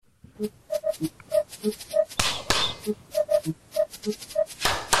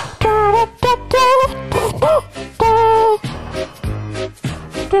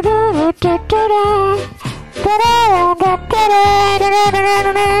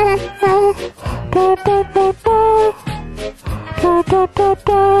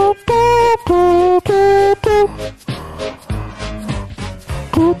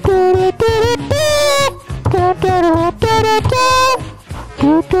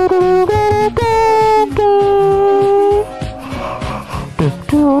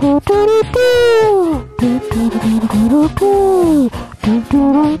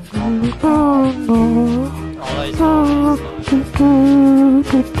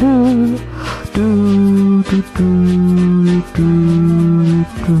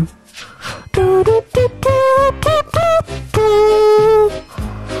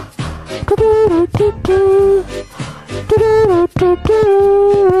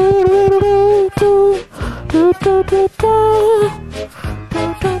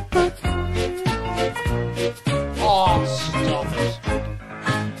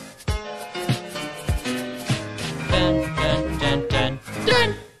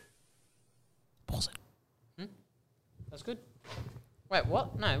That's good. Wait,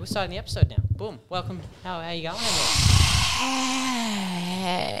 what? No, we're starting the episode now. Boom. Welcome. How are you going?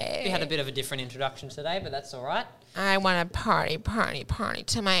 We had a bit of a different introduction today, but that's all right. I want to party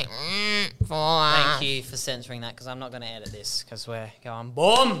to my Thank you for censoring that, because I'm not going to edit this, because we're going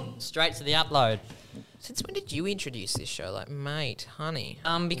boom straight to the upload. Since when did you introduce this show? Like, mate, honey.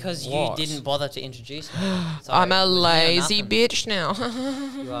 Because you didn't bother to introduce me. So I'm a lazy bitch now.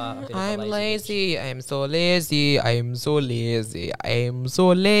 You are a bit I'm of a lazy bitch. I'm so lazy. I'm so lazy. I'm so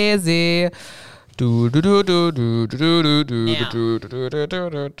lazy.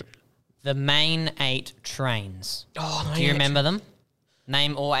 The main 8 trains. Oh, do you remember them?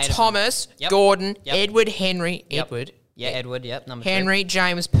 Name all 8 Thomas, of them. Yep. Gordon, Yep. Edward, Henry, Yep. Edward. Yeah, Edward, yep, number Henry, 3.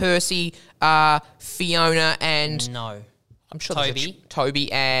 James, Percy, Fiona, and... No. I'm sure Toby.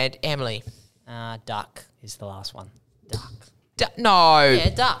 Toby and Emily. Duck is the last one. Duck. No. Yeah,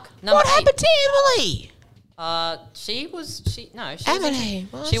 Duck. Number What 8. happened to Emily? She Emily.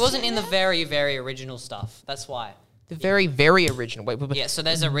 wasn't in the very, very original stuff. That's why. The very, very original. Wait, Yeah, so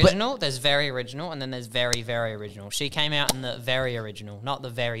there's original, there's very original, and then there's very, very original. She came out in the very original, not the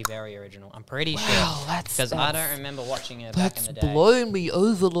very, very original. I'm pretty sure. Because I don't remember watching her back in the day. That's blown me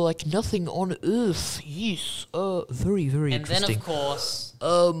over like nothing on earth. Yes. Very, very And interesting. then, of course,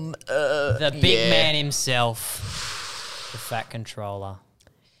 the big man himself, the Fat Controller.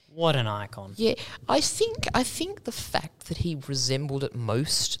 What an icon. Yeah, I think the fact that he resembled at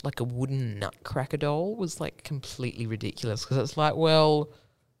most like a wooden nutcracker doll was like completely ridiculous, because it's like, well,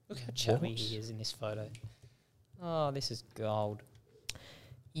 Look how chubby he is in this photo. Oh, this is gold.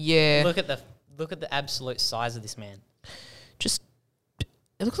 Yeah. Look at the absolute size of this man. Just,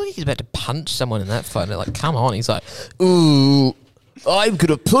 it looks like he's about to punch someone in that photo. Like, come on. He's like, ooh, I'm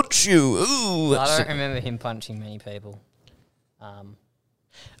gonna punch you. Ooh. I don't remember him punching many people.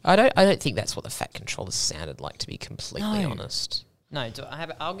 I don't think that's what the Fat Controller sounded like, to be completely honest. No,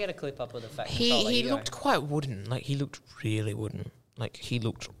 I'll get a clip up with the Fat Controller. He looked quite wooden. Like, he looked really wooden. Like, he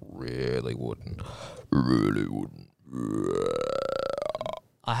looked really wooden. Really wooden.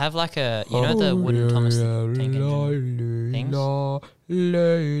 I have like a, you know, the wooden Thomas Tank Engine things? Oh,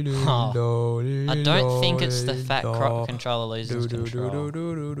 I don't think it's the Fat Controller loses control.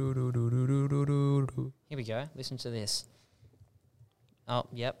 Here we go. Listen to this. Oh,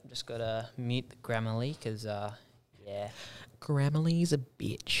 yep. Just got to mute the Grammarly because, yeah. Grammarly's a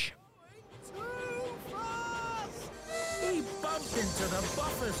bitch. He bumped into the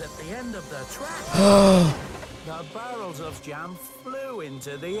buffers at the end of the track. The barrels of jam flew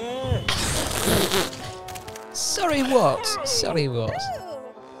into the air. Sorry what? Sorry what?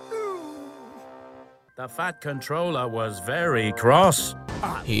 The Fat Controller was very cross.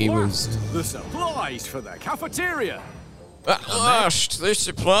 He was... The supplies for the cafeteria. At last, the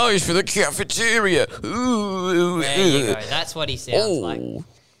supplies for the cafeteria. Ooh, There you go. That's what he sounds like.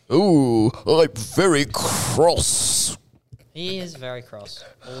 Ooh, I'm very cross. He is very cross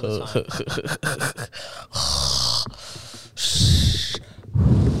all the time.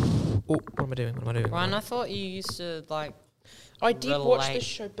 What am I doing? Ryan, I thought you used to, like, I did watch relate- this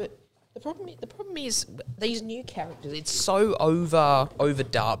show, but the problem is these new characters. It's so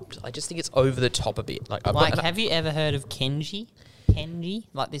overdubbed. I just think it's over the top a bit. Like have you ever heard of Kenji? Kenji?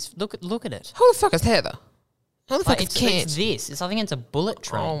 Like this, look at it. who the fuck is Heather? Who the fuck Like is Ken? it's this. I think it's a bullet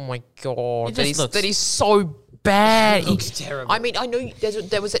train. Oh my god, It just looks- that is so bad. It looks terrible. I mean, I know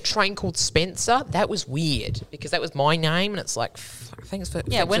there was that train called Spencer. That was weird because that was my name, and it's like, thanks for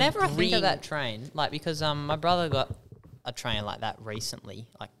Whenever I think of that train, like because my brother got a train like that recently,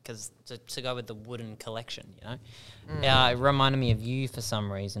 like because to go with the wooden collection, you know. It reminded me of you for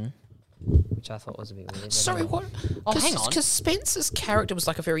some reason, which I thought was a bit weird. Sorry, what? Oh, hang on. Because Spencer's character was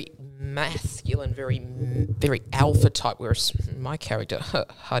like a very masculine, very alpha type, whereas my character,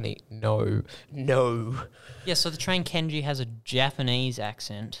 honey, no. Yeah, so the train Kenji has a Japanese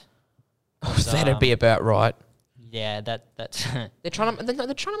accent. Oh, that'd be about right. Yeah, that's They're trying to make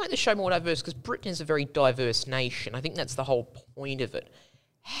the show more diverse because Britain is a very diverse nation. I think that's the whole point of it.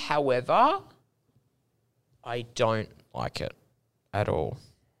 However, I don't like it at all.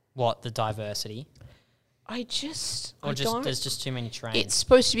 what the diversity. There's just too many trains. It's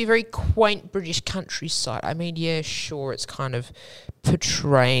supposed to be a very quaint British countryside. I mean, yeah, sure, it's kind of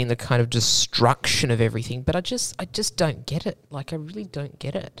portraying the kind of destruction of everything, but I just don't get it. Like, I really don't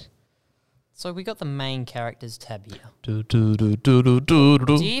get it. So we got the main characters tab here. Do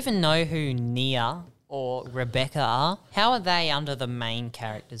you even know who Nia or Rebecca are? How are they under the main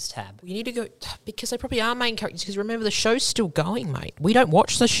characters tab? You need to go because they probably are main characters. Because remember, the show's still going, mate. We don't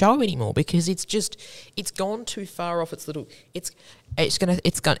watch the show anymore because it's gone too far off its little. It's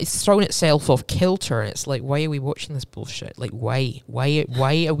throwing itself off kilter, and it's like, why are we watching this bullshit? Like, why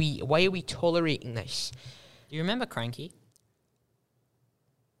are we tolerating this? Do you remember Cranky?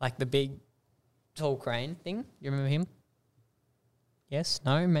 Like the big, tall crane thing. You remember him? Yes.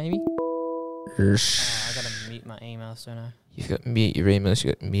 No. Maybe. Oh, I gotta mute my emails, don't I? You've got to mute your emails.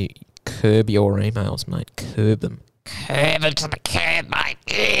 You've got to mute. Curb your emails, mate. Curb them. Curb them to the curb, mate.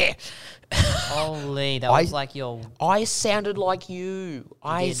 Yeah. Holy, that was like your... I sounded like you.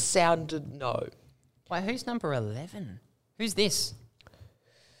 I sounded... No. Wait, who's number 11? Who's this?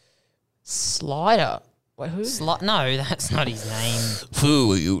 Slider. Wait, who? No, that's not his name.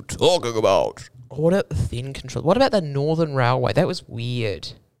 Who are you talking about? What about the Thin Control? What about the Northern Railway? That was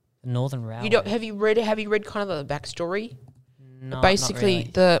weird. The Northern Railway. Have you read kind of the backstory? No,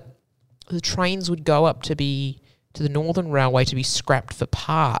 basically, not really. the trains would go up to the Northern Railway to be scrapped for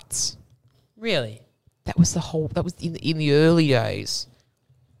parts. Really? That was in the early days.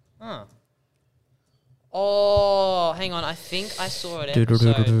 Huh. Oh, hang on. I think I saw an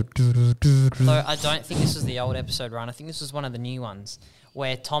episode. Though I don't think this was the old episode run. I think this was one of the new ones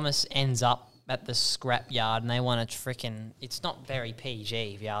where Thomas ends up at the scrap yard and they want to freaking... It's not very PG,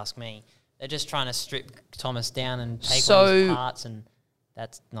 if you ask me. They're just trying to strip Thomas down and take all his parts, and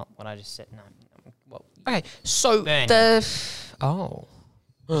that's not what I just said. No. Well, okay, so burn they're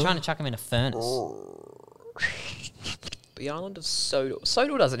trying to chuck him in a furnace. The island of Sodor.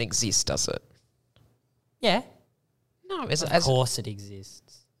 Sodor doesn't exist, does it? Yeah. No, Of course it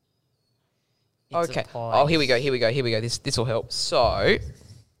exists. It's okay. Oh, here we go. This will help. So...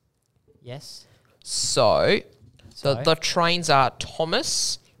 Yes. So the trains are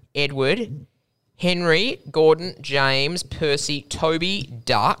Thomas, Edward, Henry, Gordon, James, Percy, Toby,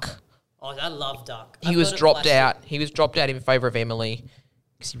 Duck. Oh, I love Duck. He was dropped out. He was dropped out in favour of Emily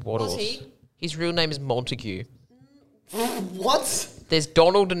because he waddles. Was he? His real name is Montague. What? There's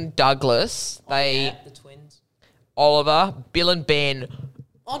Donald and Douglas. The twins. Oliver, Bill and Ben.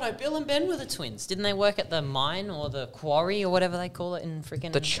 Oh no, Bill and Ben were the twins. Didn't they work at the mine or the quarry or whatever they call it in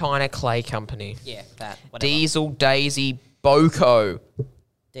freaking... The China Clay Company. Yeah, that. Whatever. Diesel, Daisy, Boko.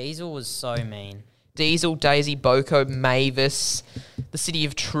 Diesel was so mean. Diesel, Daisy, Boko, Mavis, the City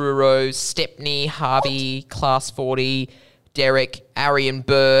of Truro, Stepney, Harvey, Class 40, Derek, Ari and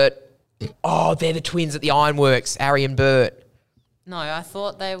Bert. Oh, they're the twins at the Ironworks, Ari and Bert. No, I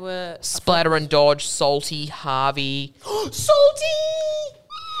thought they were... Splatter and Dodge, Salty, Harvey. Salty!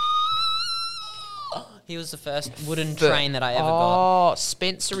 He was the first wooden train that I ever got. Oh,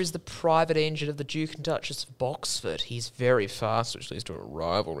 Spencer is the private engine of the Duke and Duchess of Boxford. He's very fast, which leads to a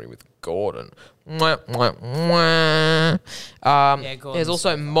rivalry with Gordon. There's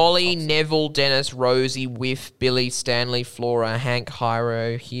also Molly, Neville, Dennis, Rosie, Whiff, Billy, Stanley, Flora, Hank,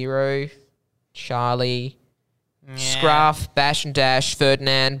 Hero, Charlie, Scruff, Bash and Dash,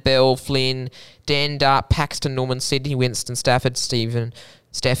 Ferdinand, Bell, Flynn, Dan, Dart, Paxton, Norman, Sydney, Winston, Stafford, Stephen,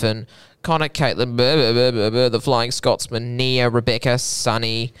 Connor, Caitlin, the Flying Scotsman, Nia, Rebecca,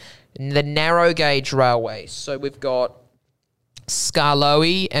 Sunny, the Narrow Gauge Railway. So we've got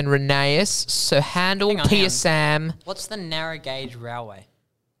Scarloey and Renaeus, Sir Handel, Peter Sam. What's the Narrow Gauge Railway?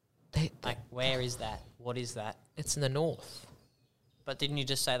 Where is that? What is that? It's in the north. But didn't you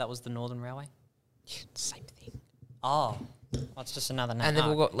just say that was the Northern Railway? Same thing. Oh. Well, it's just another name. And then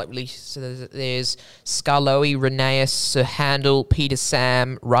we've got so there's Scarloey, Renaeus, Sir Handel, Peter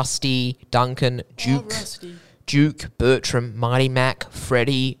Sam, Rusty, Duncan, Duke, Duke, Bertram, Mighty Mac,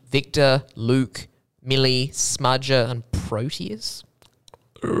 Freddy, Victor, Luke, Millie, Smudger, and Proteus.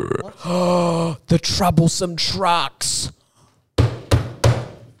 The troublesome trucks. I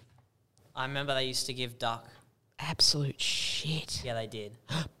remember they used to give Duck. Absolute shit. Yeah, they did.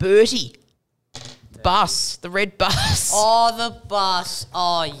 Bertie. The bus. The red bus. Oh, the bus.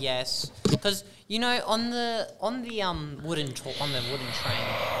 Oh, yes. Because, you know, on the wooden train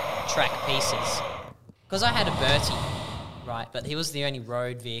track pieces, because I had a Bertie, right, but he was the only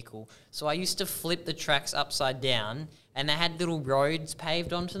road vehicle. So I used to flip the tracks upside down, and they had little roads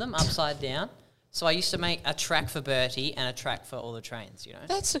paved onto them upside down. So I used to make a track for Bertie and a track for all the trains, you know.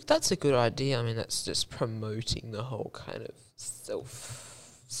 That's a good idea. I mean, that's just promoting the whole kind of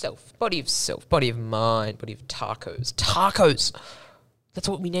body of mind, body of tacos. Tacos! That's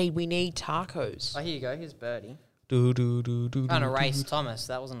what we need. We need tacos. Oh, here you go. Here's Bertie. Trying to race Thomas.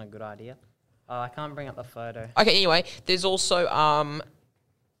 That wasn't a good idea. Oh, I can't bring up the photo. Okay, anyway, there's also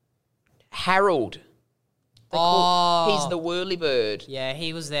Harold. He's the whirlybird. Yeah,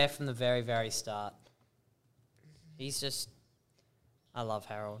 he was there from the very, very start. He's just... I love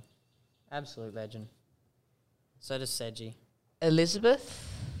Harold. Absolute legend. So does Seji. Elizabeth?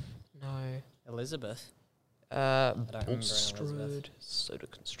 No. Elizabeth? I don't remember Elizabeth. Soda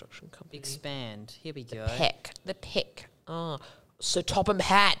Construction Company. Expand. Here we go. The Peck. Sir Topham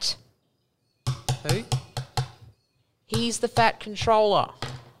Hatt. Who? He's the fat controller.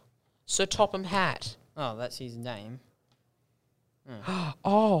 Sir Topham Hatt. Oh, that's his name.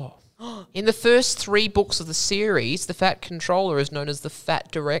 Oh. In the first 3 books of the series, the fat controller is known as the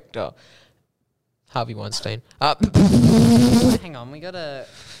fat director. Harvey Weinstein. Hang on, we got a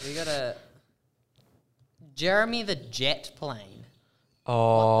Jeremy the Jet Plane.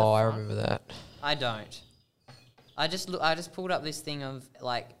 Oh, I remember that. I don't. I just pulled up this thing of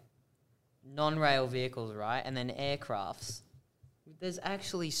like non-rail vehicles, right? And then aircrafts. There's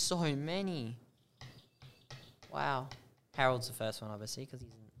actually so many. Wow. Harold's the first one, obviously, because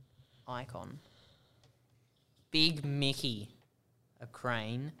he's an icon. Big Mickey. A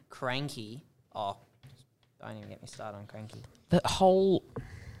crane. Cranky. Oh, don't even get me started on Cranky. The whole...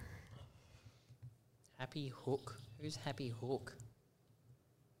 Happy Hook. Who's Happy Hook?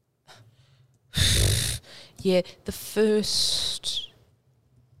 Yeah, the first...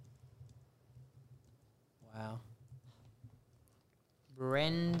 Wow.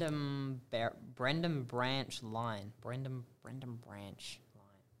 Brendan Branch Line. Brendan Branch Line.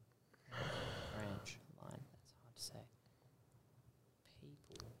 Branch Line. That's hard to say.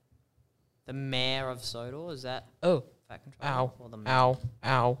 People. The Mayor of Sodor, is that? Oh. Fat Control? Or the Mayor? Ow.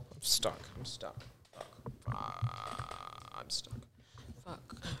 I'm stuck. I'm stuck.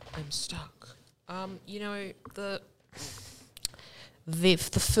 You know, the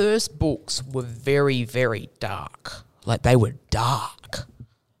first books were very, very dark. Like, they were dark.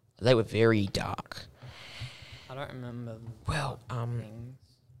 They were very dark. I don't remember. Well, things.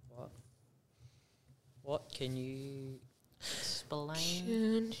 What can you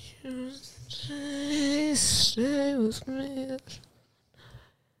explain? Can you stay with me?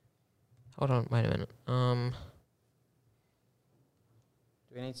 Hold on, wait a minute.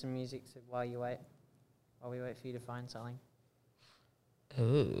 Do we need some music while we wait for you to find something?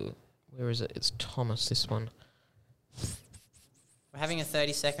 Oh, where is it? It's Thomas, this one. We're having a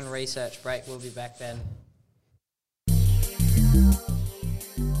 30-second research break. We'll be back then.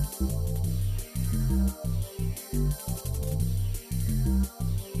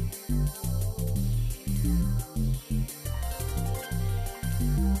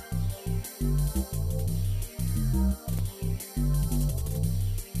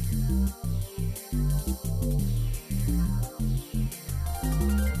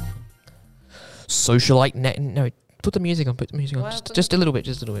 Socialite, no, put the music on, just a little bit,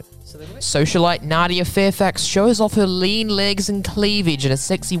 Socialite Nadia Fairfax shows off her lean legs and cleavage in a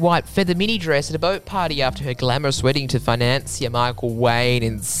sexy white feather mini dress at a boat party after her glamorous wedding to financier Michael Wayne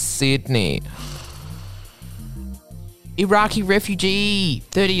in Sydney. Iraqi refugee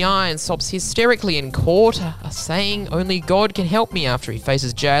 39 sobs hysterically in court, saying only God can help me after he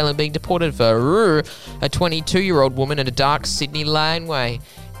faces jail and being deported for a 22-year-old woman in a dark Sydney laneway.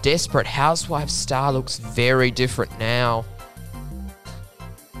 Desperate housewife star looks very different now.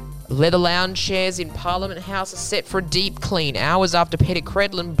 Leather lounge chairs in Parliament House are set for a deep clean hours after Peter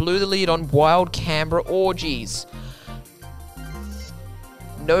Credlin blew the lid on wild Canberra orgies.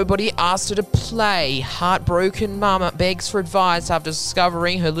 Nobody asked her to play. Heartbroken mama begs for advice after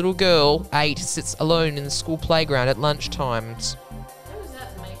discovering her little girl, 8, sits alone in the school playground at lunchtimes. How is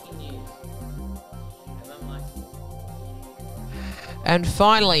that making news? And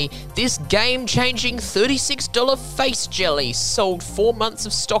finally, this game-changing $36 face jelly sold 4 months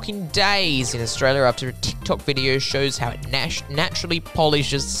of stock in days in Australia after a TikTok video shows how it naturally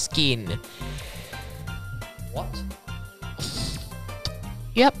polishes skin. What?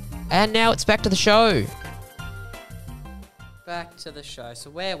 Yep, and now it's back to the show. Back to the show. So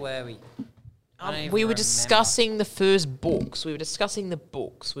where were we? We were discussing the first books. We were discussing the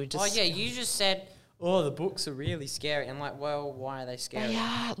books. Oh yeah, you just said, "Oh, the books are really scary." I'm like, "Well, why are they scary?"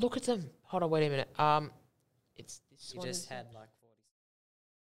 Yeah, look at them. Hold on, wait a minute. It's this You one. just had like 40.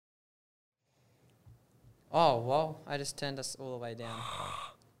 Oh well, I just turned us all the way down.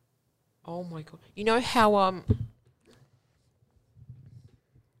 Oh my god! You know how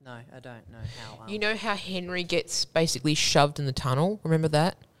No, I don't know how. You know how Henry gets basically shoved in the tunnel? Remember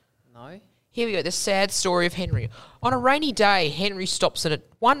that? No. Here we go, the sad story of Henry. On a rainy day,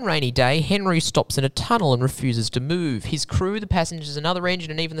 One rainy day, Henry stops in a tunnel and refuses to move. His crew, the passengers, another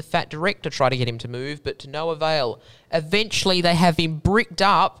engine, and even the fat director try to get him to move, but to no avail. Eventually, they have him bricked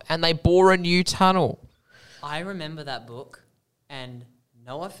up and they bore a new tunnel. I remember that book, and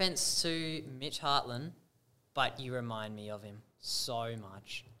no offense to Mitch Hartland, but you remind me of him so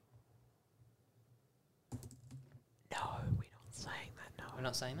much. No, we're not saying that, no. We're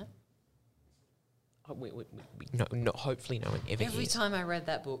not saying that? No, hopefully no one ever Every hears. time I read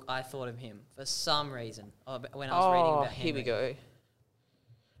that book, I thought of him for some reason. When I was reading about Henry. Here we go.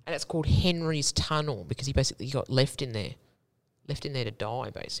 And it's called Henry's Tunnel because he basically got left in there to die,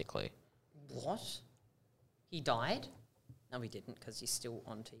 basically. What? He died? No, he didn't because he's still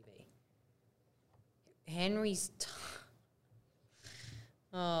on TV. Henry's...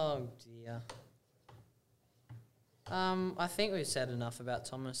 Oh, dear. I think we've said enough about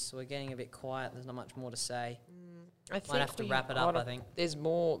Thomas. We're getting a bit quiet. There's not much more to say. Might have to wrap it up, I think. There's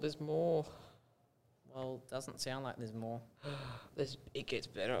more. Well, doesn't sound like there's more. It gets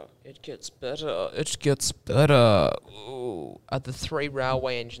better. It gets better. Ooh. The 3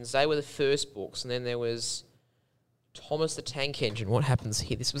 railway engines. They were the first books, and then there was Thomas the Tank Engine. What happens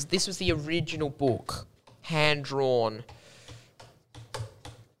here? This was the original book, hand drawn.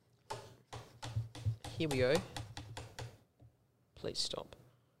 Here we go. Please stop.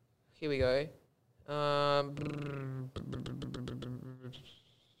 Here we go.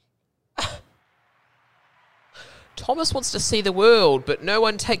 Thomas wants to see the world, but no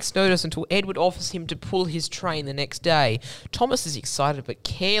one takes notice until Edward offers him to pull his train the next day. Thomas is excited but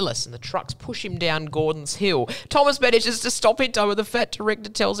careless, and the trucks push him down Gordon's Hill. Thomas manages to stop in time when the fat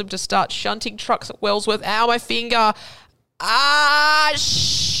director tells him to start shunting trucks at Wellsworth. Ow, my finger! Ah,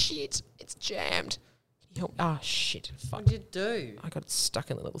 shit! It's jammed. Ah, shit. Fuck. What did you do? I got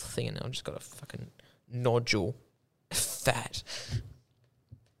stuck in the little thing and now I've just got a fucking nodule. Fat.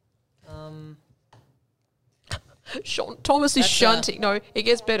 Thomas is shunting. No, it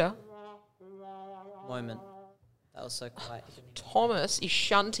gets better. Moment. That was so quiet. Thomas is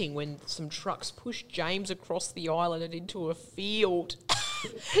shunting when some trucks push James across the island and into a field.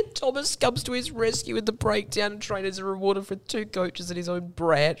 Thomas comes to his rescue with the breakdown and trainers are rewarded for 2 coaches and his own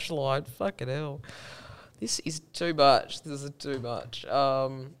branch line. Fucking hell. This is too much.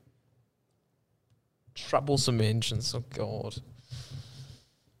 Troublesome engines. Oh, God.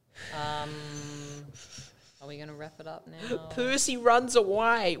 Are we going to wrap it up now? Percy runs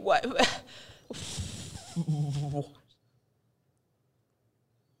away. What?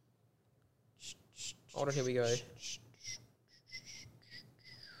 Hold on, here we go.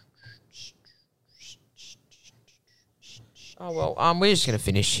 Oh, well, we're just going to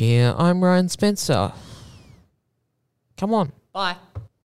finish here. I'm Ryan Spencer. Come on. Bye.